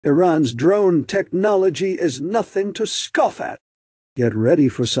Iran's drone technology is nothing to scoff at. Get ready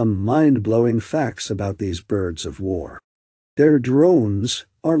for some mind-blowing facts about these birds of war. Their drones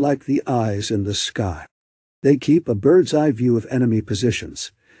are like the eyes in the sky. They keep a bird's-eye view of enemy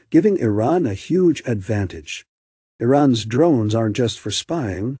positions, giving Iran a huge advantage. Iran's drones aren't just for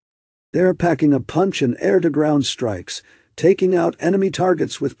spying. They're packing a punch in air-to-ground strikes, taking out enemy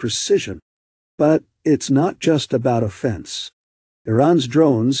targets with precision. But it's not just about offense. Iran's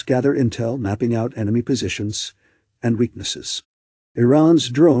drones gather intel, mapping out enemy positions and weaknesses. Iran's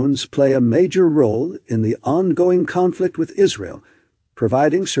drones play a major role in the ongoing conflict with Israel,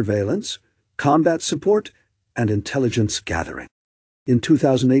 providing surveillance, combat support, and intelligence gathering. In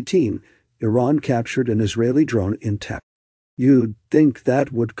 2018, Iran captured an Israeli drone intact. You'd think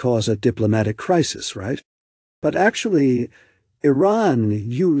that would cause a diplomatic crisis, right? But actually, Iran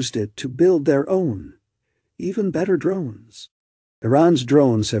used it to build their own, even better drones. Iran's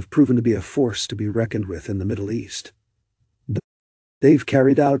drones have proven to be a force to be reckoned with in the Middle East. They've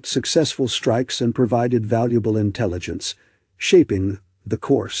carried out successful strikes and provided valuable intelligence, shaping the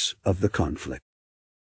course of the conflict.